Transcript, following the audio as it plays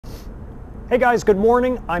Hey guys, good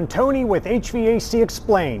morning. I'm Tony with HVAC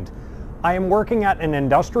Explained. I am working at an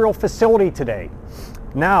industrial facility today.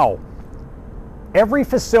 Now, every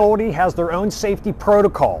facility has their own safety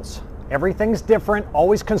protocols. Everything's different.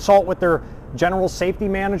 Always consult with their general safety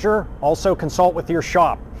manager. Also consult with your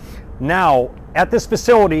shop. Now, at this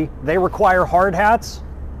facility, they require hard hats,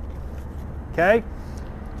 okay?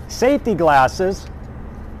 Safety glasses,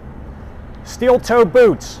 steel toe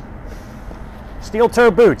boots. Steel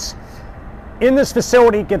toe boots. In this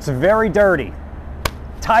facility, it gets very dirty.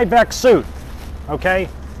 Tyvek suit, okay?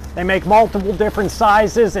 They make multiple different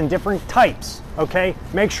sizes and different types, okay?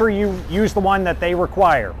 Make sure you use the one that they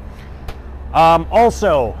require.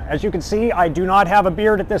 Also, as you can see, I do not have a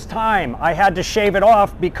beard at this time. I had to shave it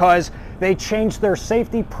off because they changed their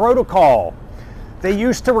safety protocol. They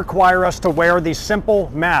used to require us to wear these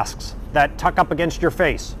simple masks that tuck up against your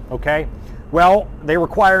face, okay? Well, they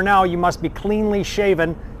require now you must be cleanly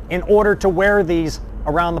shaven in order to wear these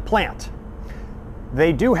around the plant.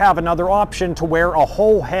 They do have another option to wear a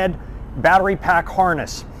whole head battery pack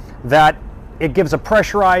harness that it gives a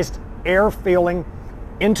pressurized air feeling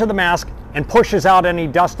into the mask and pushes out any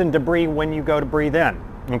dust and debris when you go to breathe in,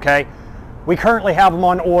 okay? We currently have them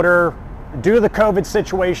on order. Due to the COVID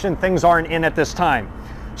situation, things aren't in at this time.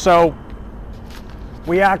 So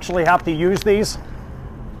we actually have to use these.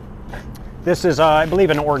 This is, I believe,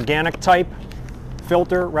 an organic type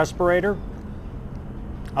filter respirator.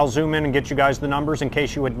 I'll zoom in and get you guys the numbers in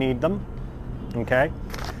case you would need them, okay?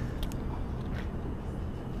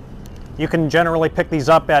 You can generally pick these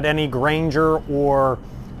up at any Grainger or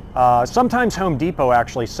sometimes Home Depot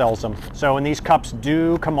actually sells them. So, and these cups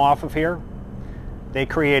do come off of here. They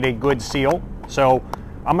create a good seal. So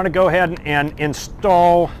I'm gonna go ahead and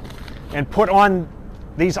install and put on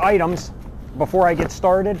these items before I get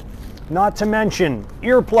started. Not to mention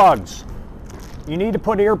earplugs. You need to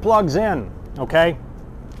put earplugs in, okay?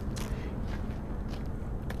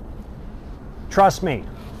 Trust me,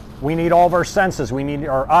 we need all of our senses. We need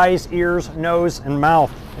our eyes, ears, nose, and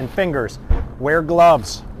mouth, and fingers. Wear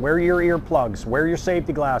gloves, wear your earplugs, wear your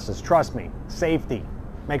safety glasses. Trust me, safety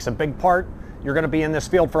makes a big part. You're gonna be in this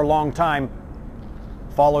field for a long time.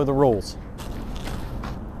 Follow the rules.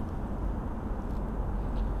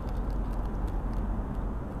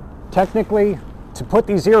 Technically, to put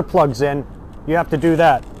these earplugs in, you have to do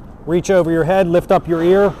that. Reach over your head, lift up your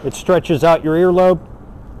ear, it stretches out your earlobe.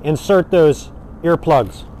 Insert those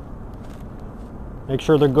earplugs. Make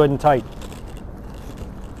sure they're good and tight.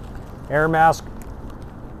 Air mask,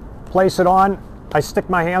 place it on. I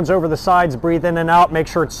stick my hands over the sides, breathe in and out, make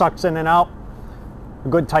sure it sucks in and out. A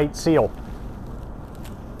good tight seal.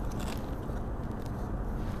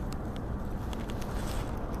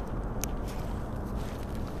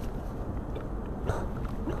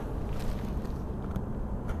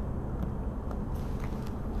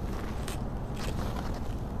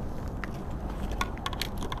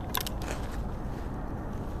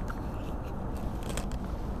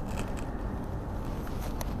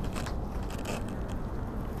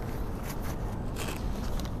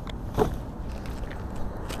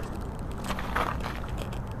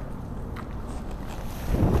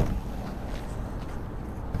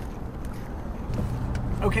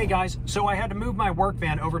 Okay guys, so I had to move my work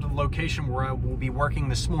van over to the location where I will be working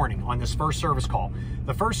this morning on this first service call.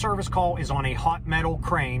 The first service call is on a hot metal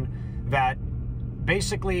crane that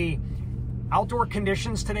basically, outdoor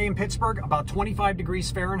conditions today in Pittsburgh, about 25 degrees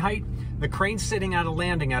Fahrenheit. The crane's sitting at a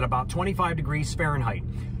landing at about 25 degrees Fahrenheit,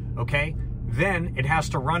 okay? Then it has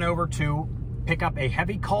to run over to pick up a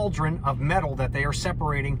heavy cauldron of metal that they are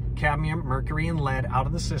separating cadmium, mercury, and lead out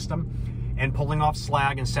of the system and pulling off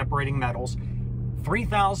slag and separating metals.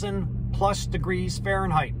 3,000 plus degrees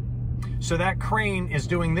Fahrenheit. So that crane is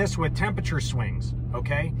doing this with temperature swings,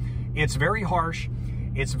 okay? It's very harsh,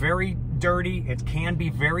 it's very dirty, it can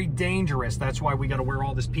be very dangerous. That's why we gotta wear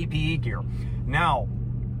all this PPE gear. Now,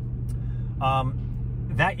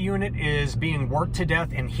 that unit is being worked to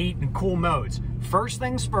death in heat and cool modes. First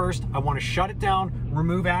things first, I wanna shut it down,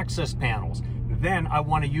 remove access panels. Then I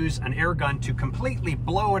wanna use an air gun to completely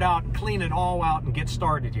blow it out, clean it all out, and get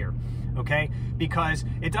started here. Okay, because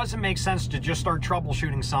it doesn't make sense to just start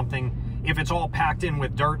troubleshooting something if it's all packed in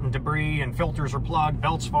with dirt and debris and filters are plugged,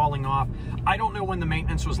 belts falling off. I don't know when the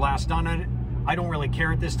maintenance was last done on it. I don't really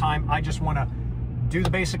care at this time. I just want to do the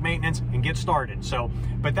basic maintenance and get started. So,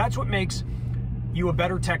 but that's what makes you a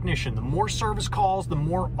better technician. The more service calls, the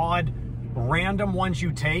more odd, random ones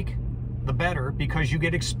you take, the better, because you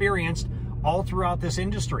get experienced all throughout this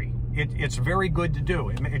industry. It's very good to do.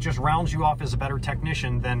 It just rounds you off as a better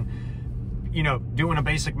technician than, you know, doing a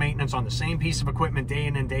basic maintenance on the same piece of equipment day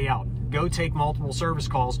in and day out. Go take multiple service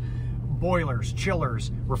calls, boilers,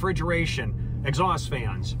 chillers, refrigeration, exhaust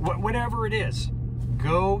fans, whatever it is,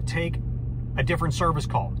 go take a different service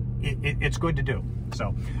call. It's good to do.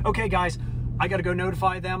 So, okay guys, I got to go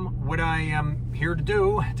notify them what I am here to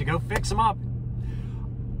do to go fix them up.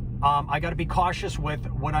 I got to be cautious with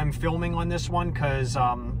what I'm filming on this one because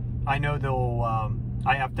I know they'll,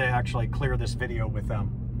 I have to actually clear this video with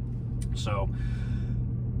them. So,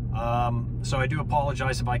 so I do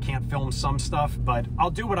apologize if I can't film some stuff, but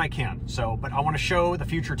I'll do what I can. So, but I want to show the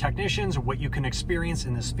future technicians what you can experience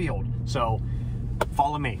in this field. So,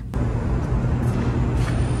 follow me.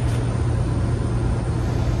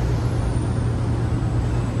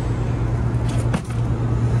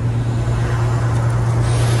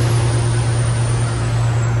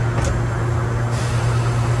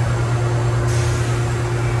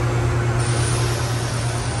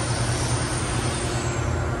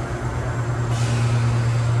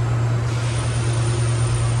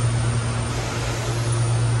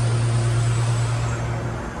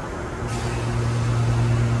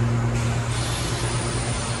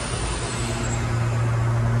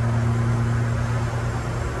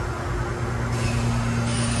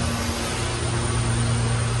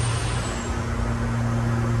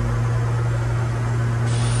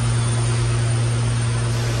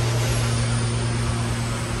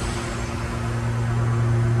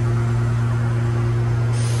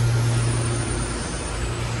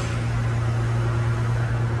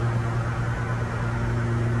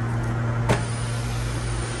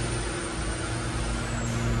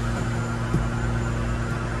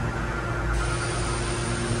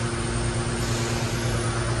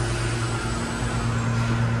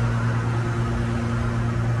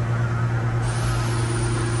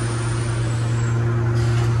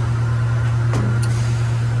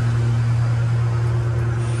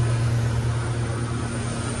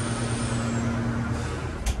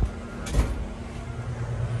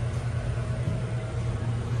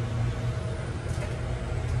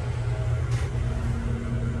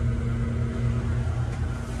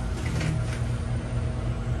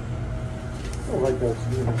 I like that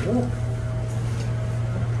smooth.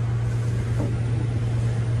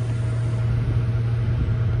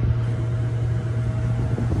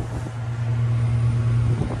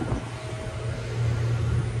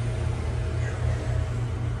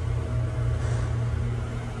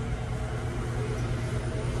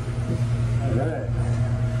 All right.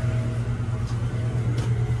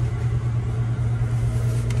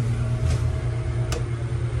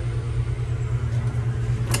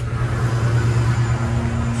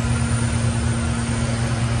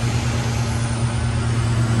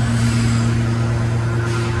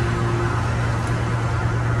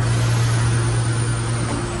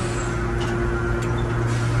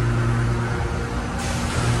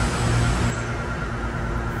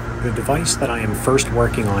 The device that I am first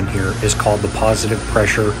working on here is called the positive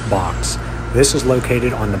pressure box. This is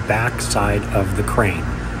located on the back side of the crane.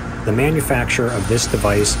 The manufacturer of this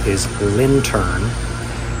device is Lintern.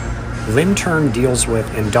 Lintern deals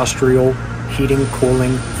with industrial heating,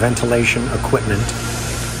 cooling, ventilation equipment.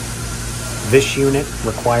 This unit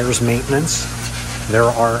requires maintenance. There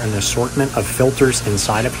are an assortment of filters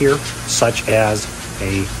inside of here, such as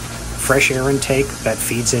a fresh air intake that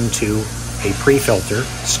feeds into a pre-filter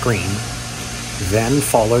screen, then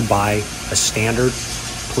followed by a standard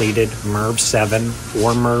pleated MERV 7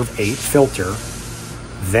 or MERV 8 filter.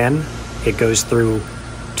 Then it goes through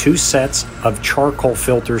 2 sets of charcoal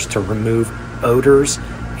filters to remove odors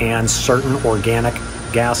and certain organic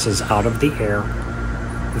gases out of the air.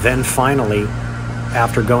 Then finally,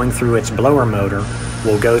 after going through its blower motor,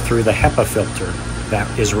 we'll go through the HEPA filter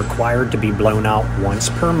that is required to be blown out once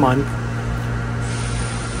per month.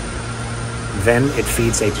 Then it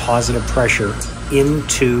feeds a positive pressure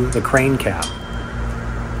into the crane cab.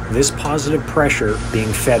 This positive pressure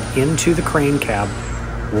being fed into the crane cab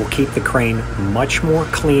will keep the crane much more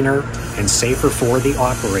cleaner and safer for the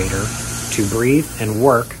operator to breathe and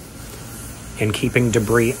work in keeping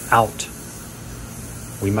debris out.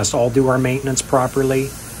 We must all do our maintenance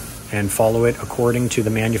properly and follow it according to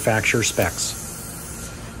the manufacturer specs.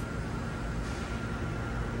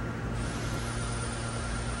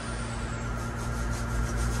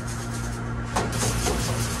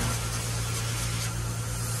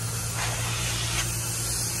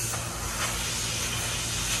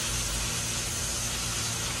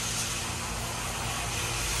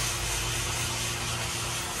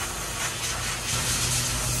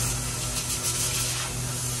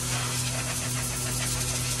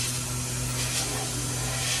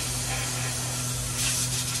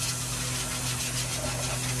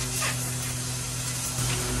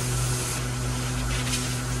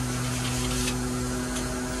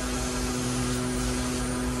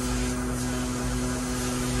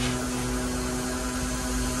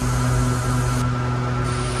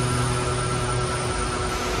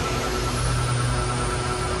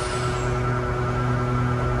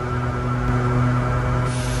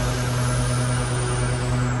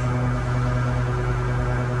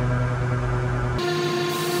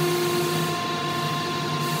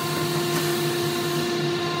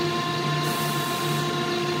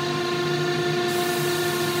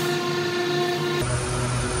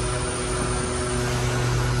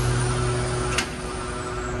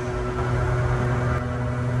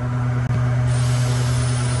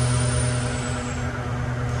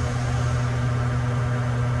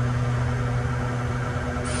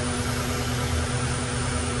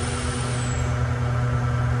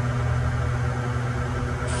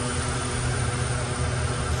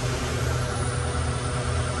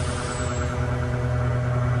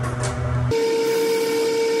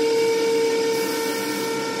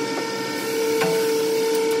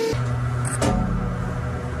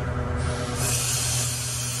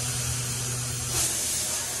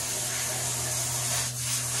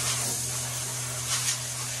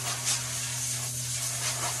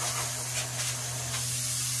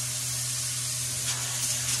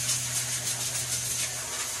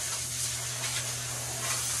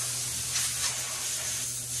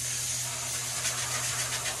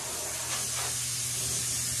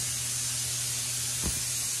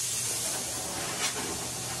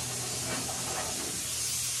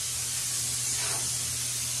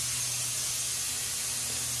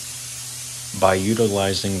 By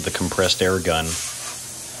utilizing the compressed air gun,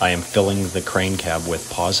 I am filling the crane cab with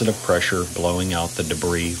positive pressure, blowing out the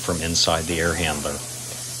debris from inside the air handler.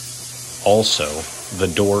 Also,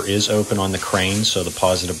 the door is open on the crane, so the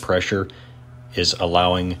positive pressure is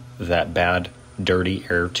allowing that bad, dirty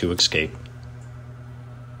air to escape.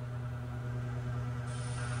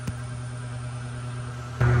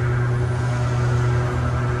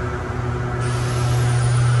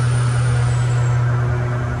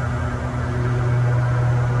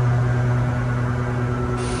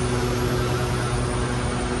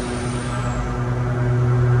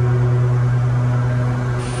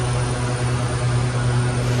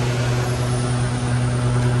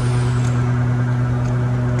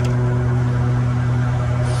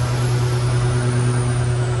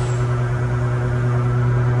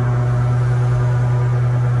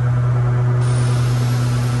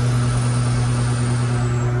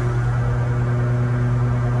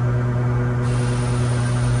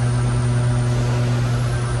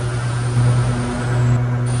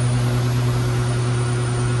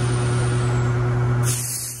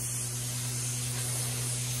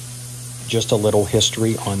 Just a little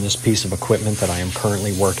history on this piece of equipment that I am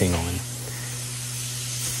currently working on.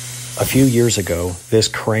 A few years ago, this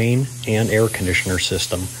crane and air conditioner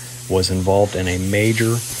system was involved in a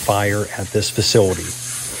major fire at this facility.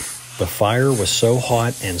 The fire was so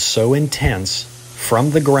hot and so intense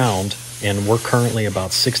from the ground, and we're currently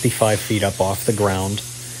about 65 feet up off the ground.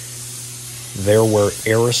 There were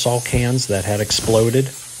aerosol cans that had exploded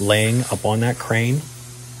laying up on that crane.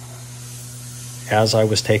 As I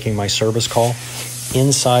was taking my service call,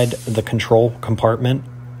 inside the control compartment,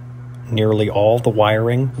 nearly all the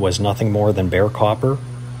wiring was nothing more than bare copper.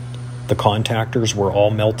 The contactors were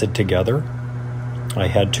all melted together. I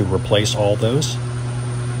had to replace all those.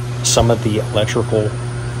 Some of the electrical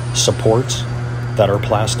supports that are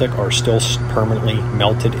plastic are still permanently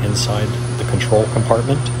melted inside the control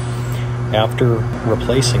compartment. After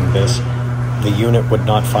replacing this, the unit would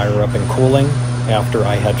not fire up in cooling. After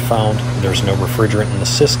I had found there's no refrigerant in the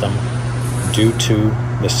system, due to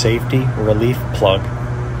the safety relief plug,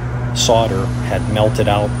 solder had melted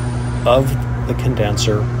out of the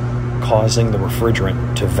condenser, causing the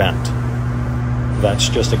refrigerant to vent. That's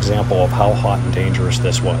just an example of how hot and dangerous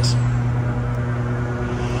this was.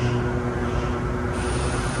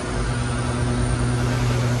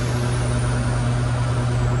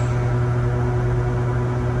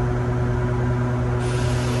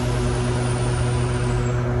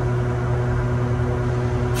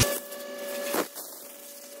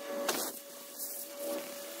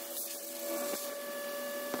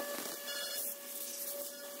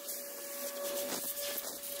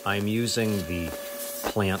 I'm using the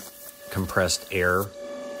plant compressed air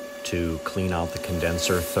to clean out the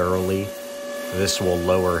condenser thoroughly. This will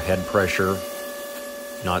lower head pressure,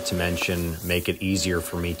 not to mention make it easier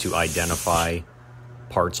for me to identify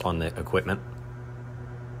parts on the equipment.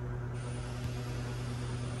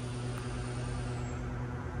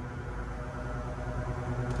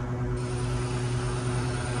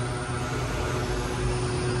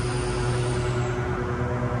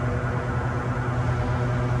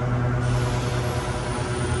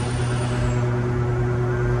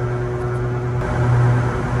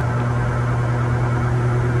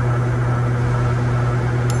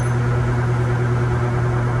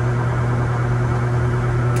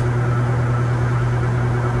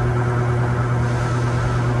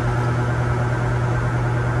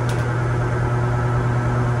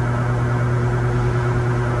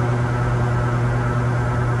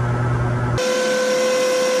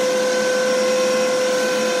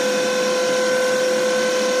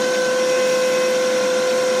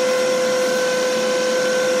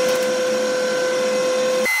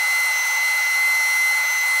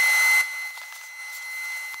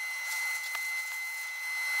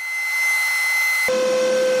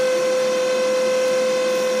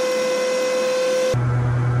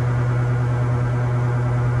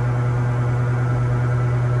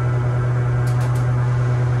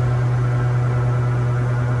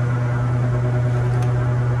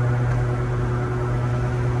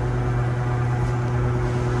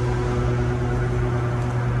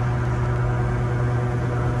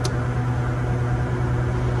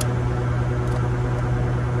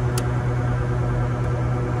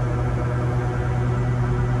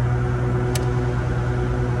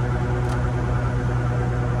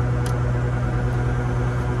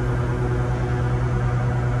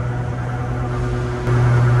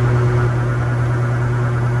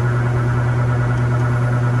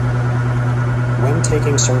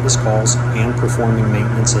 Taking service calls and performing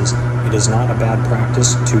maintenances, it is not a bad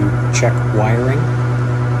practice to check wiring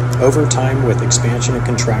Over time, with expansion and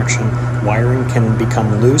contraction, wiring can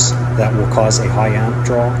become loose. That will cause a high amp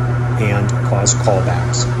draw and cause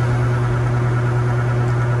callbacks.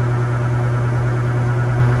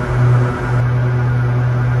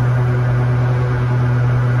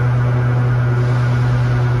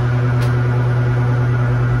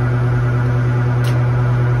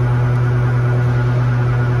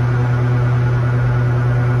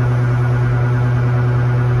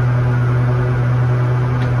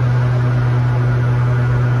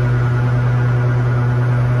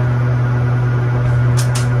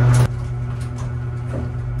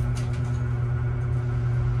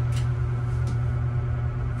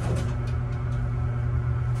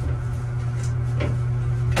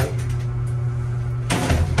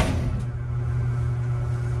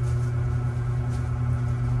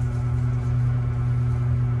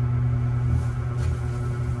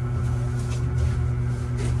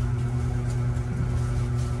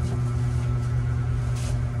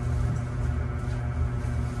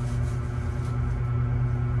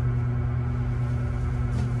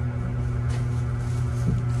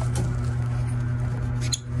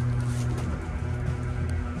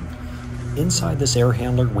 Inside this air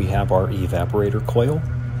handler, we have our evaporator coil.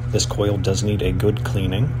 This coil does need a good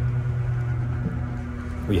cleaning.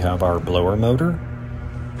 We have our blower motor.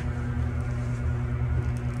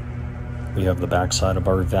 We have the backside of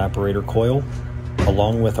our evaporator coil,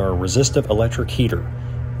 along with our resistive electric heater.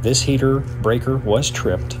 This heater breaker was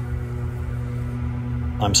tripped.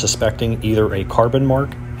 I'm suspecting either a carbon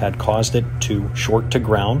mark had caused it to short to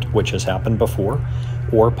ground, which has happened before,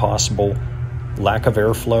 or possible lack of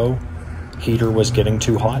airflow. Heater was getting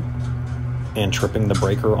too hot and tripping the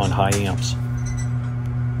breaker on high amps.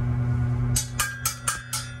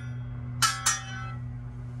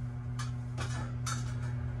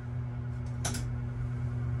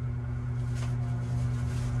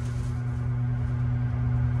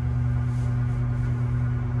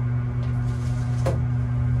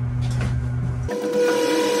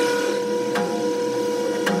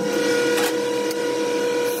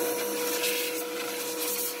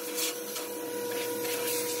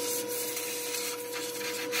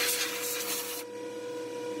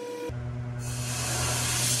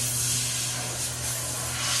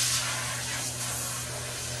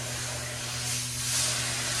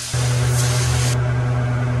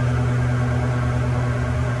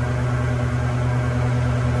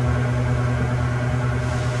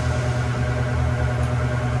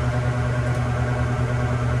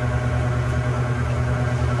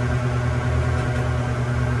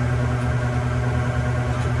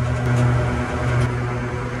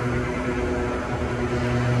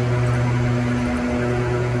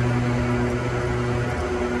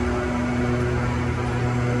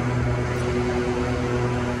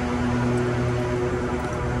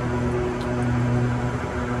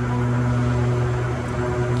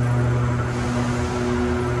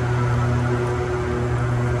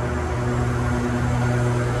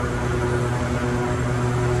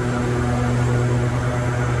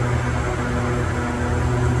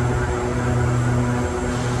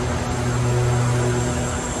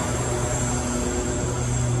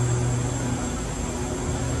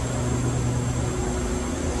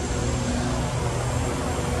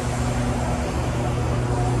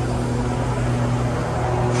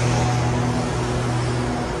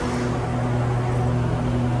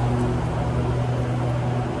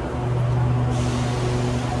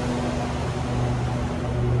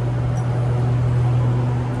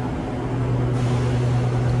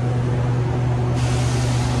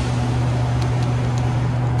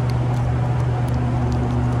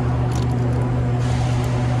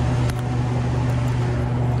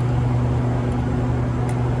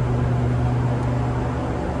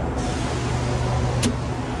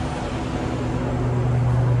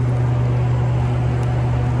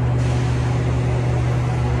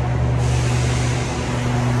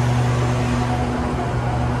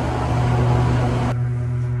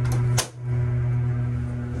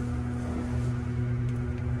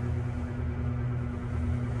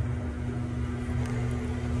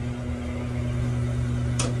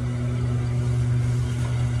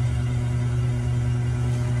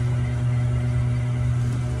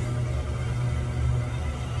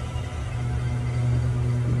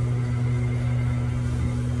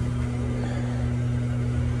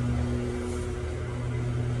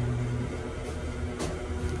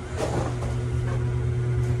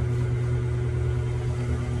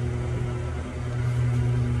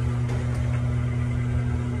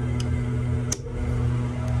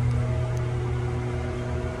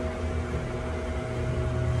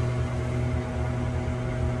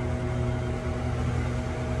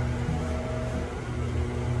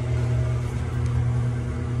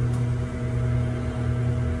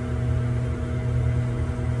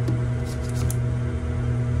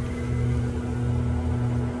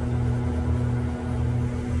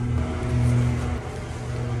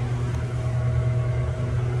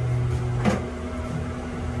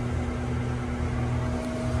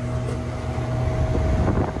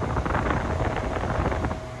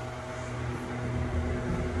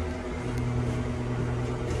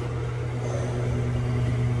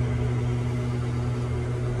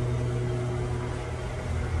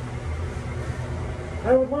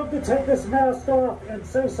 I would love to take this mask off and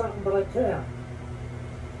say something, but I can't.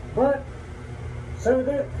 But, so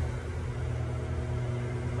that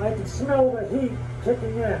I can smell the heat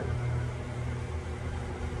kicking in.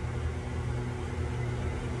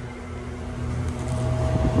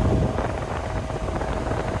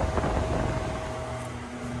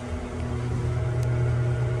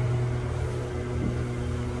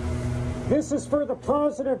 This is for the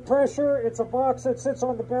positive pressure. It's a box that sits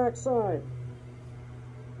on the back side.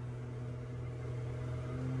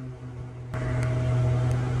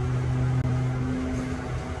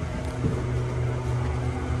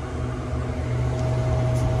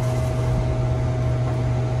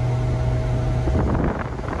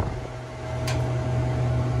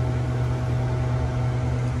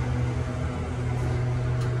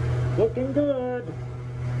 Looking good.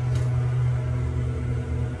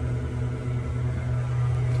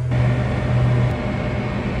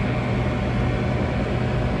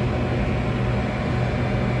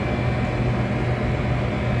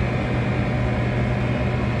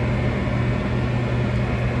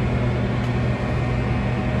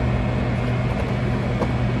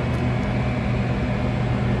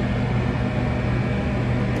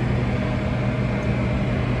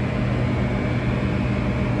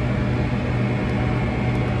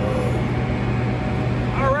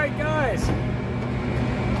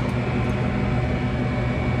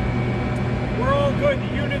 Good,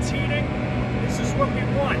 the unit's heating. This is what we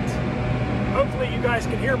want. Hopefully you guys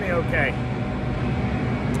can hear me okay.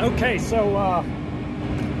 Okay, so,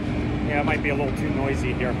 yeah, it might be a little too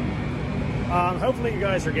noisy here. Hopefully you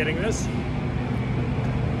guys are getting this.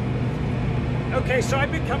 Okay, so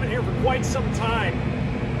I've been coming here for quite some time.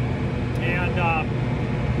 And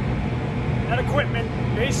that equipment,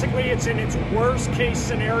 basically it's in its worst case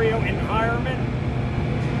scenario environment.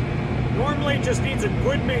 Normally it just needs a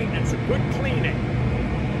good maintenance, a good cleaning.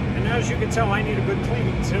 And as you can tell, I need a good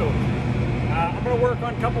cleaning too. I'm going to work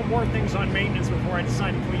on a couple more things on maintenance before I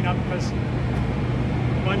decide to clean up, because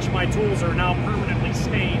a bunch of my tools are now permanently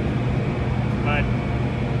stained. But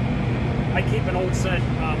I keep an old set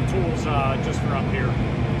of tools just for up here.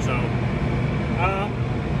 So,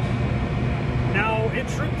 now it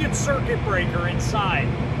tripped its circuit breaker inside.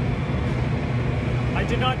 I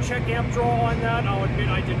did not check amp draw on that. I'll admit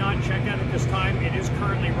I did not check that at this time. It is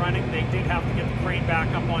currently running. They did have to get the crane back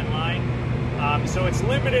up online. So it's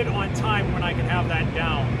limited on time when I can have that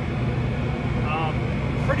down.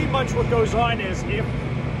 Pretty much what goes on is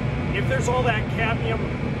if there's all that cadmium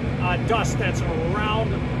dust that's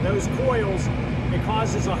around those coils, it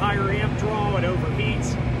causes a higher amp draw, it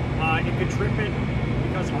overheats, it could trip it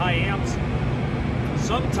because of high amps.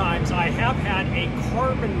 Sometimes I have had a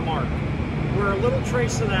carbon mark where a little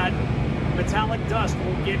trace of that metallic dust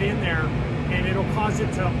will get in there and it'll cause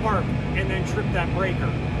it to arc and then trip that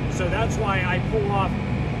breaker. So that's why I pull off,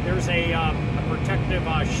 there's a protective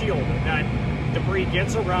shield that debris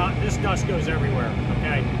gets around. This dust goes everywhere,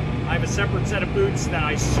 okay? I have a separate set of boots that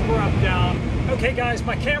I scrub down. Okay guys,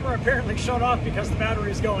 my camera apparently shut off because the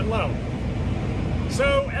battery is going low.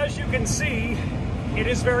 So as you can see, it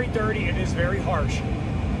is very dirty, it is very harsh.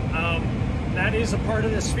 That is a part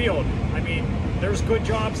of this field. I mean, there's good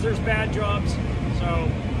jobs, there's bad jobs.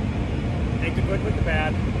 So, take the good with the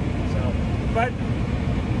bad. So, but,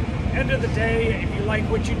 end of the day, if you like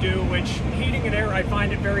what you do, which heating and air, I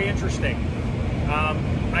find it very interesting.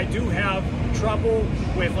 I do have trouble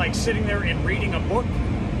with like sitting there and reading a book,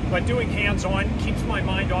 but doing hands-on keeps my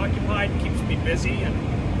mind occupied, keeps me busy,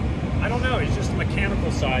 and I don't know, it's just the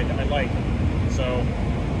mechanical side I like. So,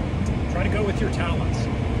 try to go with your talents.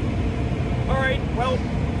 Alright, well,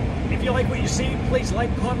 if you like what you see, please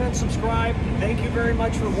like, comment, subscribe. Thank you very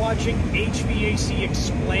much for watching HVAC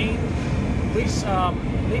Explained. Please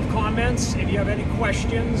leave comments if you have any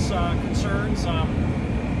questions, concerns.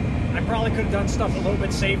 I probably could have done stuff a little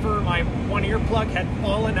bit safer. My one earplug had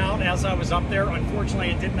fallen out as I was up there. Unfortunately,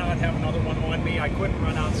 it did not have another one on me. I couldn't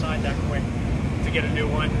run outside that quick to get a new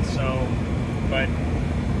one. So, but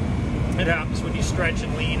it happens when you stretch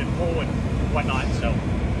and lean and pull and whatnot. So.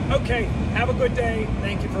 Okay, have a good day.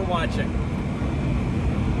 Thank you for watching.